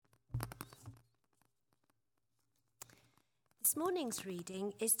This morning's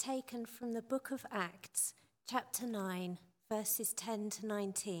reading is taken from the book of Acts, chapter 9, verses 10 to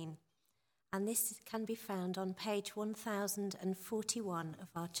 19, and this can be found on page 1041 of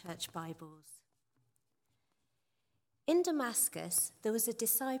our church Bibles. In Damascus, there was a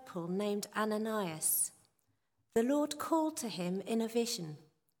disciple named Ananias. The Lord called to him in a vision,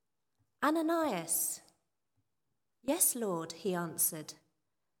 "Ananias." "Yes, Lord," he answered.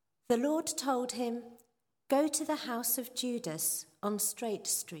 The Lord told him, "Go to the house of Judas on Straight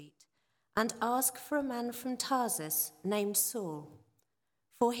Street and ask for a man from Tarsus named Saul,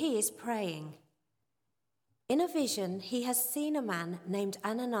 for he is praying. In a vision, he has seen a man named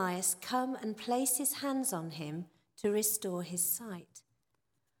Ananias come and place his hands on him to restore his sight."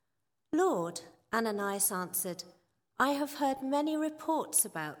 "Lord," Ananias answered, "I have heard many reports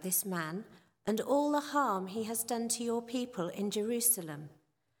about this man and all the harm he has done to your people in Jerusalem.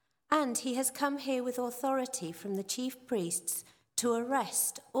 And he has come here with authority from the chief priests to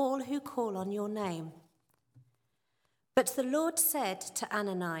arrest all who call on your name." But the Lord said to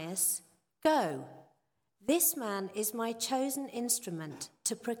Ananias, "Go, this man is my chosen instrument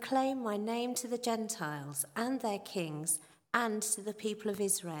to proclaim my name to the Gentiles and their kings and to the people of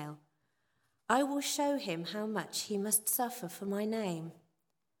Israel. I will show him how much he must suffer for my name."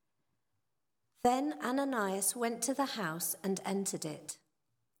 Then Ananias went to the house and entered it.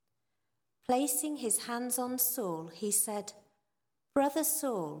 Placing his hands on Saul, he said, "Brother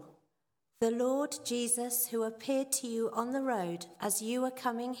Saul, the Lord Jesus, who appeared to you on the road as you were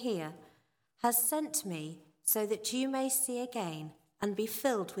coming here, has sent me so that you may see again and be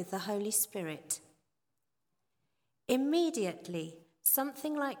filled with the Holy Spirit." Immediately,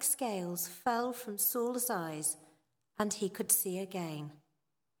 something like scales fell from Saul's eyes, and he could see again.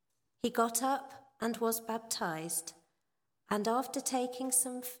 He got up and was baptized, and after taking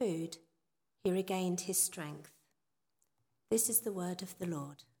some food, he regained his strength. This is the word of the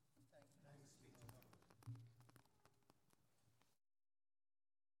Lord.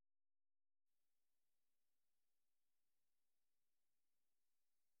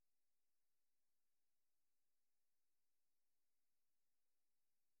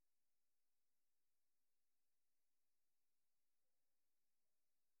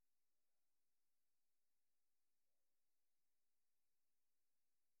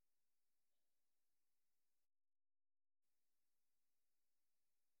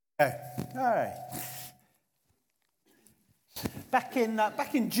 All right. Back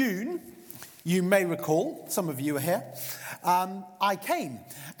in June, you may recall, some of you are here, I came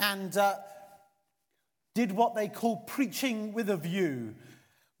and did what they call preaching with a view,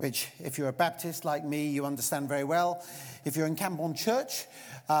 which, if you're a Baptist like me, you understand very well. If you're in Camborne Church,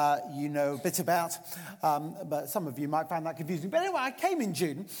 you know a bit about, but some of you might find that confusing. But anyway, I came in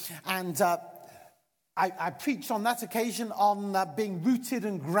June, and I preached on that occasion on being rooted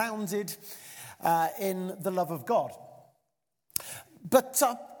and grounded in the love of God. But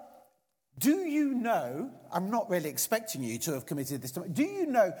do you know, I'm not really expecting you to have committed this to me, do you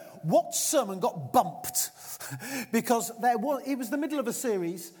know what sermon got bumped? Because it was the middle of a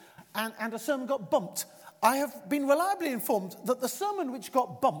series and a sermon got bumped. I have been reliably informed that the sermon which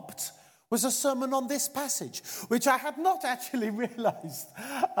got bumped was a sermon on this passage, which I had not actually realised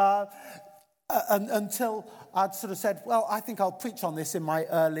until I'd sort of said, well, I think I'll preach on this in my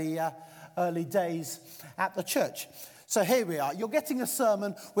early days at the church. So here we are. You're getting a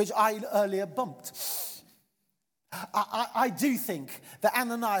sermon which I earlier bumped. I do think that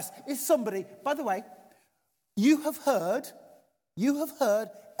Ananias is somebody, by the way, you have heard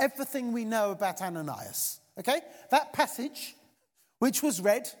everything we know about Ananias. Okay? That passage, which was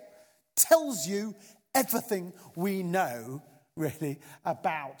read, tells you everything we know, really,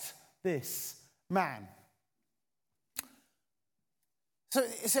 about this man. So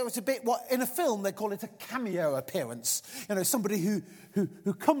it's a bit what in a film they call it a cameo appearance. You know, somebody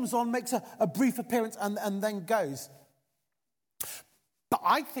who comes on, makes a brief appearance and then goes. But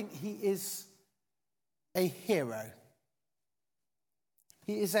I think he is a hero.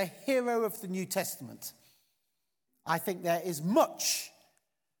 He is a hero of the New Testament. I think there is much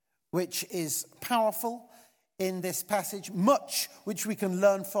which is powerful in this passage, much which we can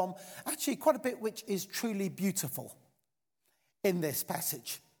learn from, actually quite a bit which is truly beautiful in this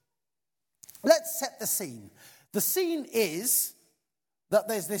passage. Let's set the scene. The scene is that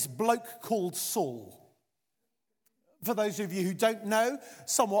there's this bloke called Saul. For those of you who don't know,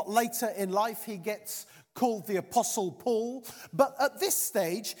 somewhat later in life he gets called the Apostle Paul. But at this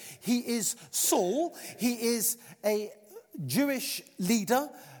stage, he is Saul. He is a Jewish leader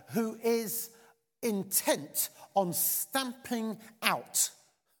who is intent on stamping out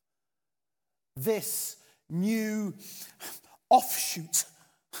this new offshoot,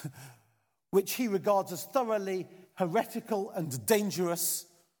 which he regards as thoroughly heretical and dangerous.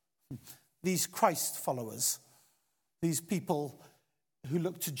 These Christ followers, these people who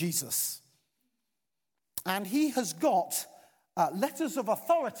look to Jesus. And he has got letters of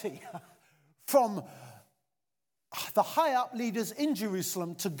authority from the high-up leaders in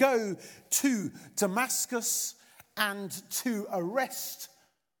Jerusalem to go to Damascus and to arrest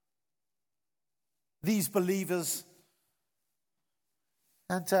these believers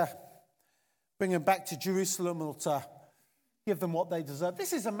and bring them back to Jerusalem or to give them what they deserve.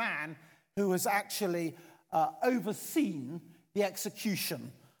 This is a man who has actually overseen the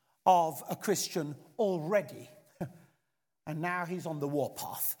execution of a Christian already. And now he's on the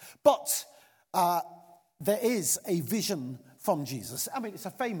warpath. But there is a vision from Jesus. I mean, it's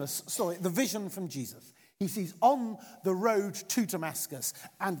a famous story, the vision from Jesus. He sees on the road to Damascus,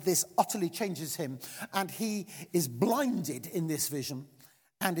 and this utterly changes him. And he is blinded in this vision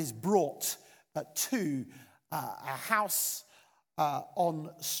and is brought to a house on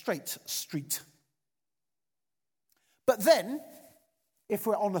Straight Street. But then, if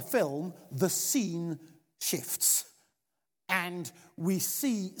we're on a film, the scene shifts. And we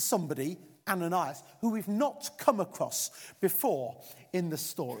see somebody, Ananias, who we've not come across before in the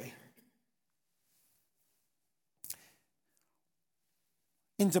story.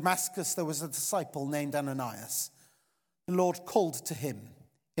 In Damascus, there was a disciple named Ananias. The Lord called to him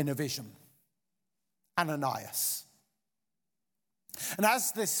in a vision, Ananias. And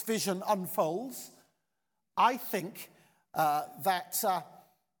as this vision unfolds, I think that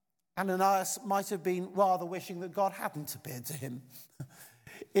Ananias might have been rather wishing that God hadn't appeared to him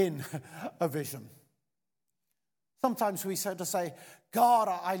in a vision. Sometimes we sort of say, God,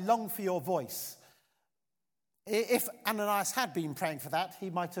 I long for your voice. If Ananias had been praying for that, he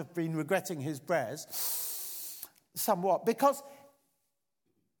might have been regretting his prayers somewhat, because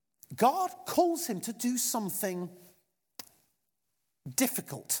God calls him to do something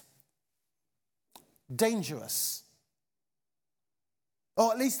difficult, dangerous.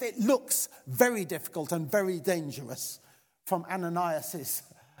 Or at least it looks very difficult and very dangerous from Ananias'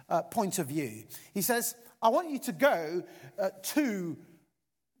 point of view. He says, I want you to go to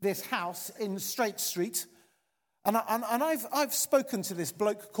this house in Straight Street. And I've spoken to this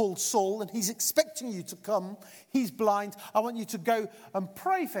bloke called Saul, and he's expecting you to come. He's blind. I want you to go and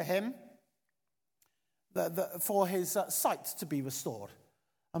pray for him, for his sight to be restored.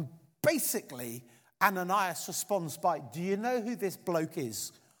 And basically, Ananias responds by, do you know who this bloke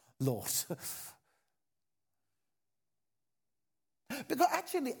is, Lord? Because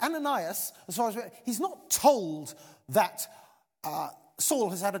actually, Ananias, as far as he's not told that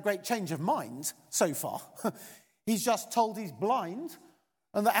Saul has had a great change of mind so far. He's just told he's blind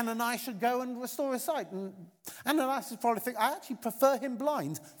and that Ananias should go and restore his sight. And Ananias is probably thinking, I actually prefer him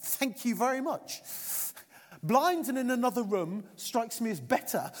blind. Thank you very much. Blind and in another room strikes me as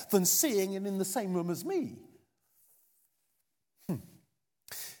better than seeing and in the same room as me.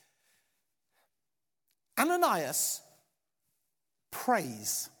 Ananias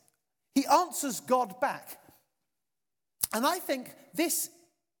prays. He answers God back. And I think this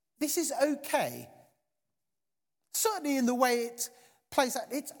is okay. Certainly in the way it plays out.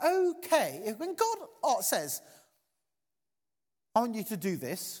 It's okay. When God says, I want you to do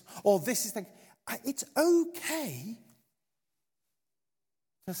this, or this is the... It's okay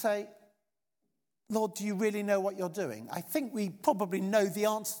to say, Lord, do you really know what you're doing? I think we probably know the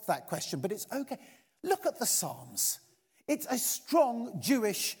answer to that question, but it's okay. Look at the Psalms. It's a strong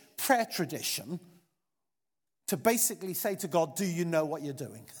Jewish prayer tradition to basically say to God, do you know what you're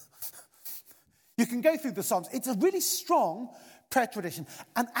doing? You can go through the Psalms. It's a really strong prayer tradition.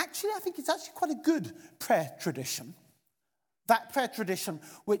 And actually, I think it's actually quite a good prayer tradition. That prayer tradition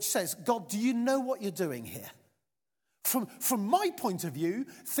which says, God, do you know what you're doing here? From my point of view,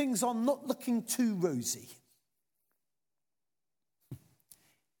 things are not looking too rosy.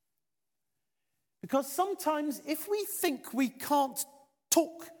 Because sometimes if we think we can't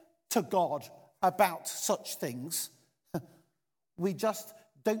talk to God about such things, we just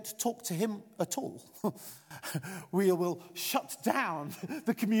don't talk to him at all. We will shut down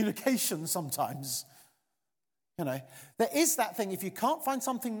the communication sometimes. You know, there is that thing, if you can't find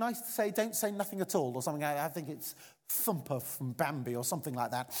something nice to say, don't say nothing at all, or something. I think it's Thumper from Bambi or something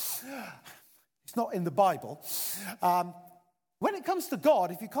like that. It's not in the Bible. When it comes to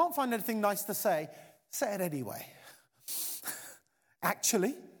God, if you can't find anything nice to say it anyway.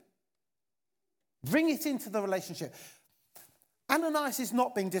 Actually, bring it into the relationship. Ananias is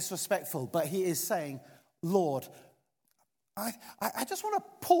not being disrespectful, but he is saying, Lord, I just want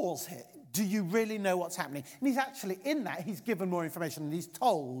to pause here. Do you really know what's happening? And he's actually, in that, he's given more information, and he's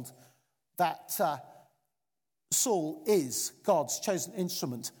told that Saul is God's chosen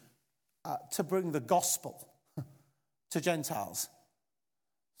instrument to bring the gospel to Gentiles.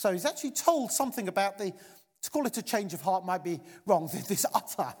 So he's actually told something about to call it a change of heart might be wrong, this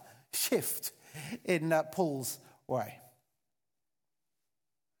utter shift in Paul's way.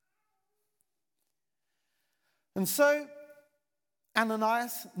 And so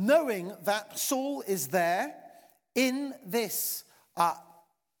Ananias, knowing that Saul is there in this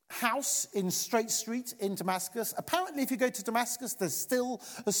house in Straight Street in Damascus. Apparently, if you go to Damascus, there's still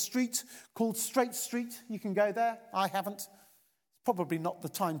a street called Straight Street. You can go there. I haven't. It's probably not the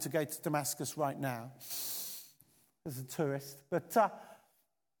time to go to Damascus right now as a tourist. But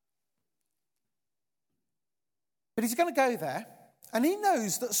he's going to go there, and he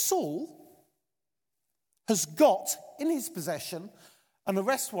knows that Saul has got in his possession an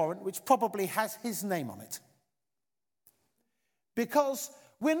arrest warrant which probably has his name on it. Because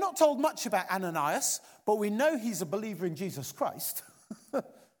we're not told much about Ananias, but we know he's a believer in Jesus Christ.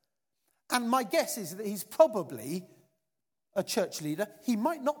 And my guess is that he's probably a church leader. He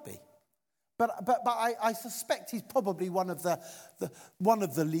might not be. But I suspect he's probably one of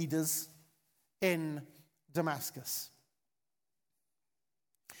the leaders in Damascus.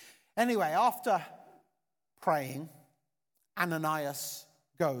 Anyway, after praying, Ananias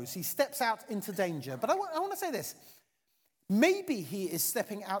goes. He steps out into danger. But I want to say this. Maybe he is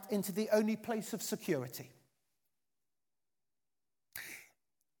stepping out into the only place of security.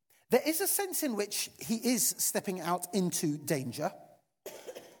 There is a sense in which he is stepping out into danger,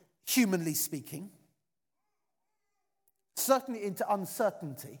 humanly speaking, certainly into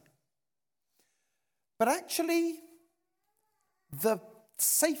uncertainty. But actually, the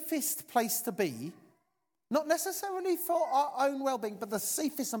safest place to be, not necessarily for our own well-being, but the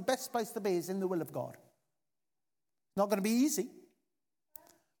safest and best place to be is in the will of God. Not going to be easy,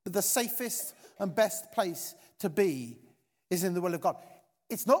 but the safest and best place to be is in the will of God.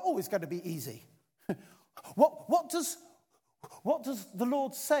 It's not always going to be easy. What does the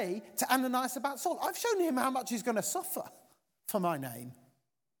Lord say to Ananias about Saul? I've shown him how much he's going to suffer for my name.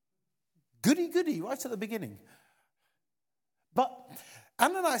 Goody, right at the beginning. But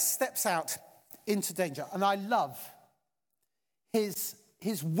Ananias steps out into danger, and I love his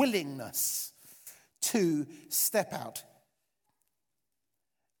willingness to step out.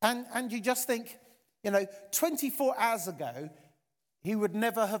 And you just think, 24 hours ago, he would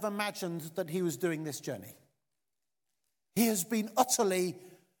never have imagined that he was doing this journey. He has been utterly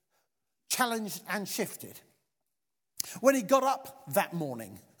challenged and shifted. When he got up that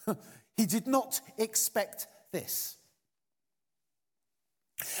morning, he did not expect this.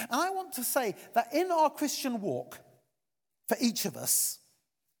 And I want to say that in our Christian walk, for each of us,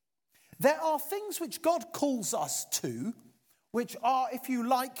 there are things which God calls us to, which are, if you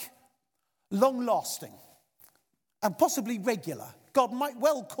like, long-lasting and possibly regular. God might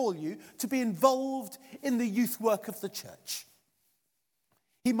well call you to be involved in the youth work of the church.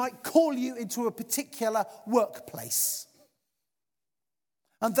 He might call you into a particular workplace.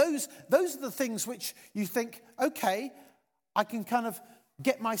 And those are the things which you think, okay, I can kind of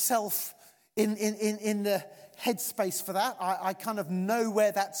get myself in the headspace for that. I kind of know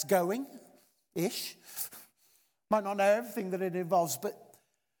where that's going-ish. Might not know everything that it involves, but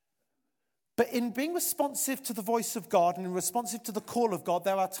in being responsive to the voice of God and responsive to the call of God,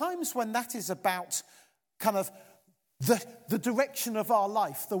 there are times when that is about kind of the direction of our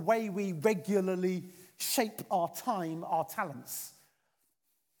life, the way we regularly shape our time, our talents,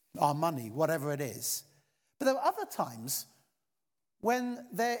 our money, whatever it is. But there are other times when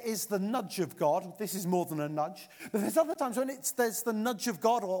there is the nudge of God. This is more than a nudge. But there's other times when there's the nudge of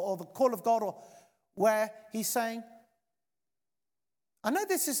God or the call of God, or where he's saying, I know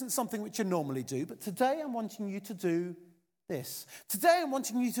this isn't something which you normally do, but today I'm wanting you to do this. Today I'm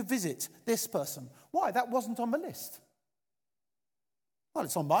wanting you to visit this person. Why? That wasn't on the list. Well,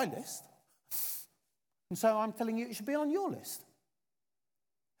 it's on my list. And so I'm telling you it should be on your list.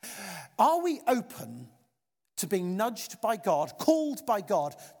 Are we open to being nudged by God, called by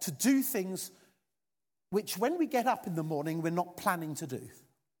God to do things which when we get up in the morning we're not planning to do?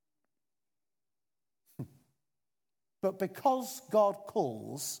 But because God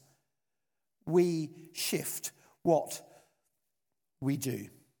calls, we shift what we do.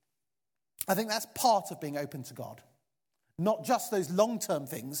 I think that's part of being open to God. Not just those long-term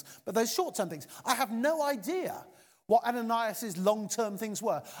things, but those short-term things. I have no idea what Ananias' long-term things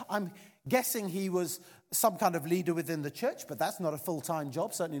were. I'm guessing he was some kind of leader within the church, but that's not a full-time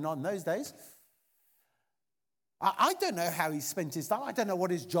job, certainly not in those days. I don't know how he spent his time. I don't know what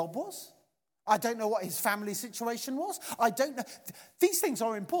his job was. I don't know what his family situation was. I don't know. These things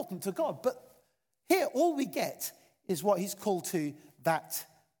are important to God, but here all we get is what he's called to that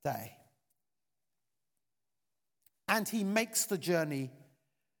day. And he makes the journey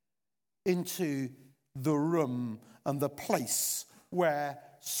into the room and the place where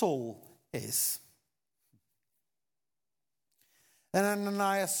Saul is. Then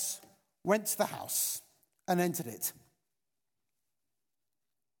Ananias went to the house and entered it.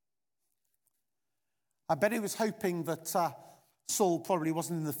 I bet he was hoping that Saul probably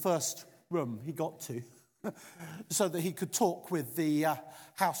wasn't in the first room he got to, so that he could talk with the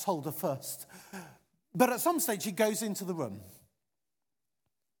householder first. But at some stage he goes into the room.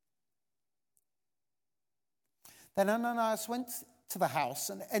 Then Ananias went to the house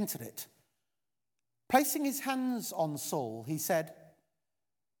and entered it. Placing his hands on Saul, he said,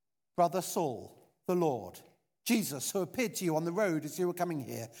 "Brother Saul, the Lord, Jesus, who appeared to you on the road as you were coming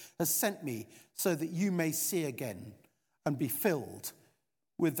here, has sent me so that you may see again and be filled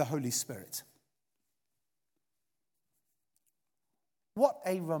with the Holy Spirit." What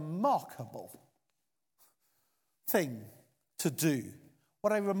a remarkable thing to do.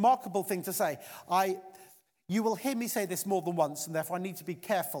 What a remarkable thing to say. You will hear me say this more than once, and therefore I need to be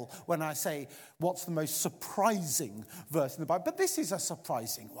careful when I say what's the most surprising verse in the Bible. But this is a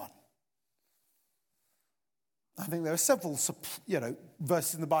surprising one. I think there are several,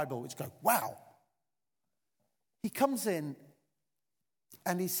 verses in the Bible which go, wow. He comes in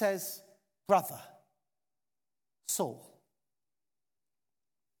and he says, "Brother Saul."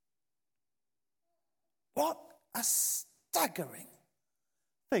 What a staggering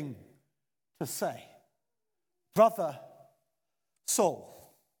thing to say. Brother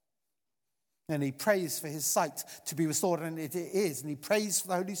Saul. And he prays for his sight to be restored, and it is. And he prays for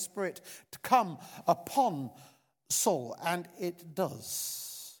the Holy Spirit to come upon Saul, and it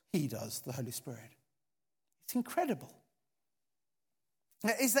does. He does, the Holy Spirit. It's incredible.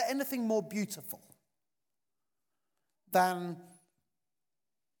 Now, is there anything more beautiful than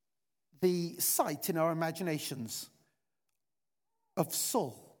the sight in our imaginations of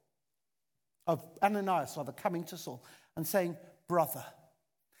Saul, of Ananias, rather, coming to Saul and saying, "Brother"?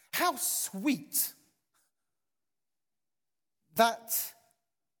 How sweet that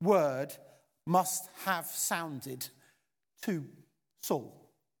word must have sounded to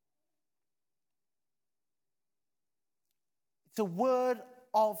Saul. It's a word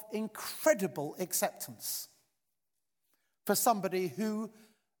of incredible acceptance for somebody who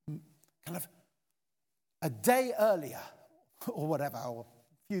kind of a day earlier, or whatever, or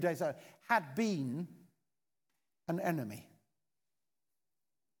a few days earlier, had been an enemy.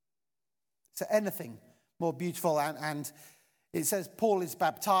 So anything more beautiful, and it says Paul is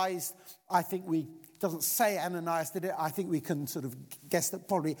baptized. I think it doesn't say Ananias did it. I think we can sort of guess that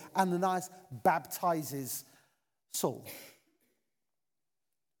probably Ananias baptizes Saul.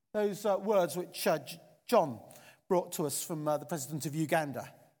 Those words which John brought to us from the president of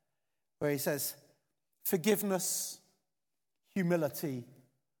Uganda, where he says, forgiveness, humility,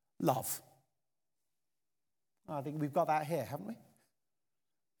 love. I think we've got that here, haven't we?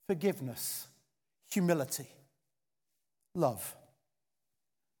 Forgiveness, humility, love.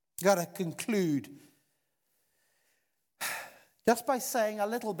 Got to conclude just by saying a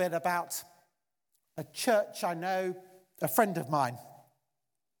little bit about a church I know, a friend of mine,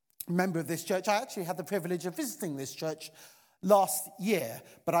 a member of this church. I actually had the privilege of visiting this church last year,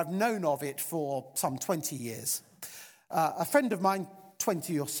 but I've known of it for some 20 years. A friend of mine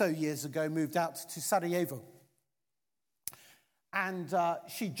 20 or so years ago moved out to Sarajevo. And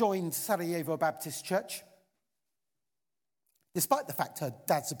she joined Sarajevo Baptist Church, despite the fact her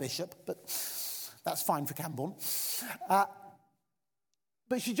dad's a bishop, but that's fine for Camborne.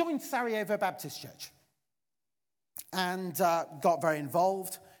 But she joined Sarajevo Baptist Church and got very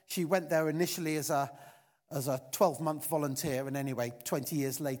involved. She went there initially as a 12-month volunteer, and anyway, 20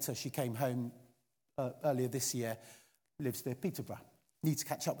 years later, she came home earlier this year, lives near Peterborough. Need to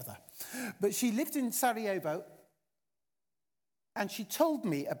catch up with her. But she lived in Sarajevo, and she told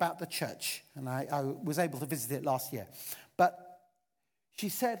me about the church, and I was able to visit it last year. But she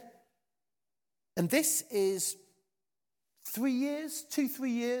said, and this is 3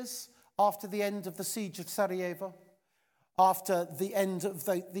 years after the end of the siege of Sarajevo, after the end of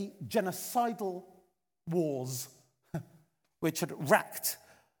the genocidal wars which had racked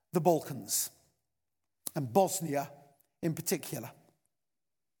the Balkans, and Bosnia in particular.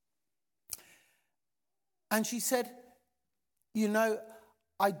 And she said, you know,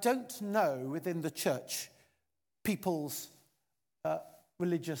 I don't know within the church people's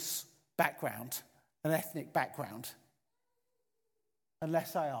religious background an ethnic background,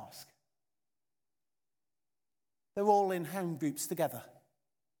 unless I ask. They're all in home groups together.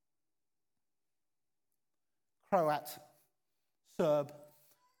 Croat, Serb,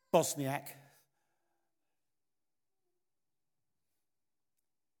 Bosniak.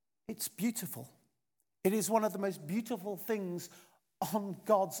 It's beautiful. It is one of the most beautiful things on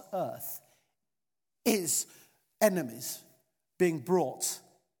God's earth, is enemies being brought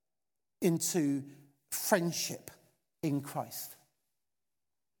into friendship in Christ.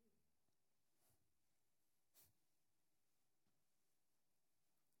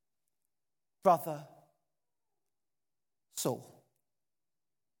 Brother Saul.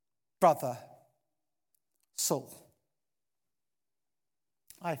 Brother Saul.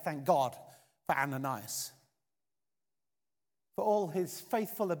 I thank God for Ananias, for all his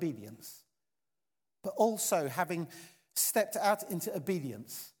faithful obedience, but also having stepped out into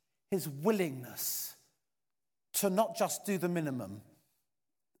obedience, his willingness to not just do the minimum,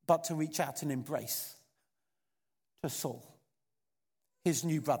 but to reach out and embrace to Saul, his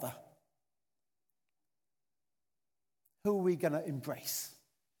new brother. Who are we going to embrace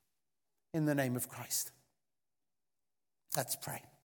in the name of Christ? Let's pray.